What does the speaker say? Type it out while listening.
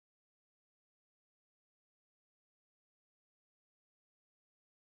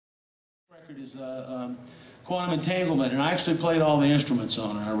record is Quantum Entanglement, and I actually played all the instruments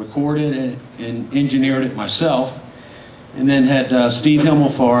on it. I recorded it and engineered it myself, and then had Steve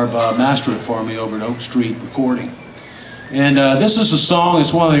Himmelfarb master it for me over at Oak Street Recording. And this is a song,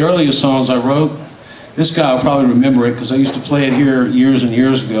 it's one of the earliest songs I wrote. This guy will probably remember it because I used to play it here years and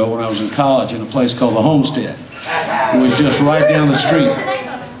years ago when I was in college in a place called the Homestead. It was just right down the street.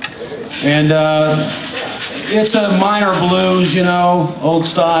 And it's a minor blues, you know, old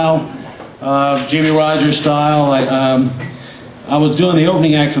style, Jimmy Rogers style. I was doing the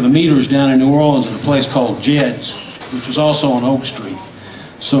opening act for the Meters down in New Orleans at a place called Jed'S, which was also on Oak Street.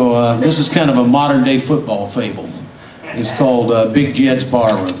 So this is kind of a modern day football fable. It's called Big Jed'S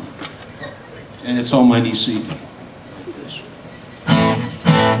Barroom, and it's on my new CD.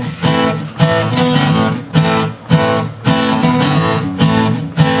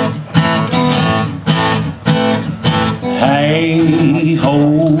 Hey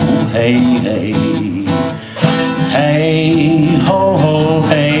ho, hey hey, hey ho ho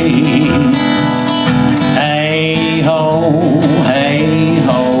hey, hey ho, hey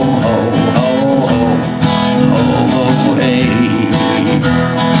ho ho ho ho ho hey.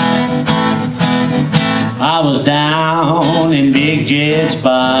 I was down in Big Jed'S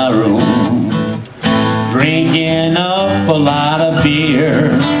Barroom, drinking up a lot of beer,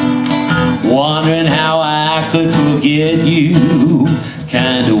 wondering how I could forget you,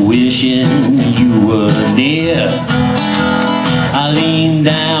 kinda wishing you were near. I lean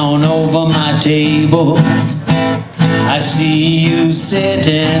down over my table, I see you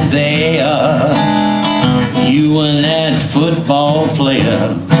sitting there, you and that football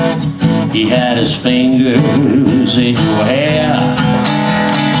player. He had his fingers in your hair.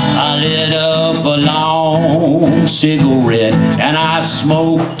 I lit up a long cigarette and I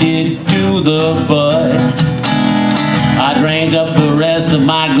smoked it to the butt. I drank up the rest of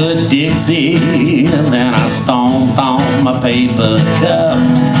my good Dixie and then I stomped on my paper cup.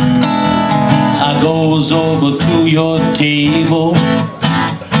 I goes over to your table,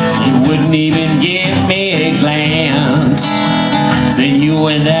 you wouldn't even give me a glance. Then you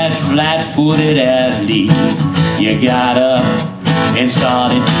and that flat-footed athlete, you got up and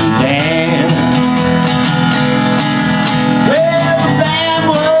started to dance. Well, the band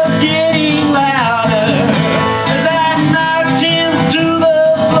was getting louder as I knocked him to the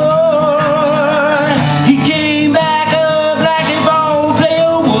floor. He came back up like a ball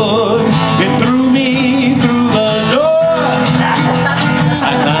player would and threw me through the door.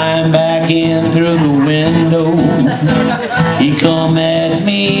 I climbed back in through the window. He come at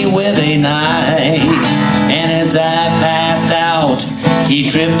me with a knife, and as I passed out, he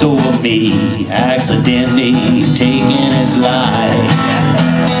tripped over me, accidentally taking his life.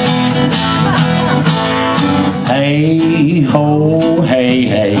 Hey ho, hey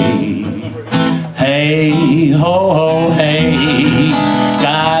hey, hey ho ho hey.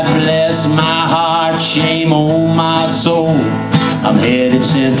 God bless my heart, shame on my soul. I'm headed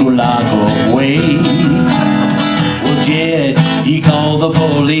Central Lock way. Jed, he called the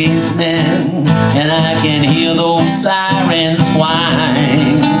policeman, and I can hear those sirens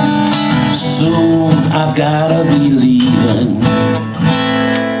whine. Soon I've gotta be leaving.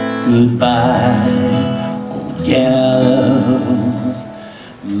 Goodbye, old gal of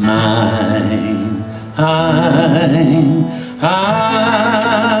mine.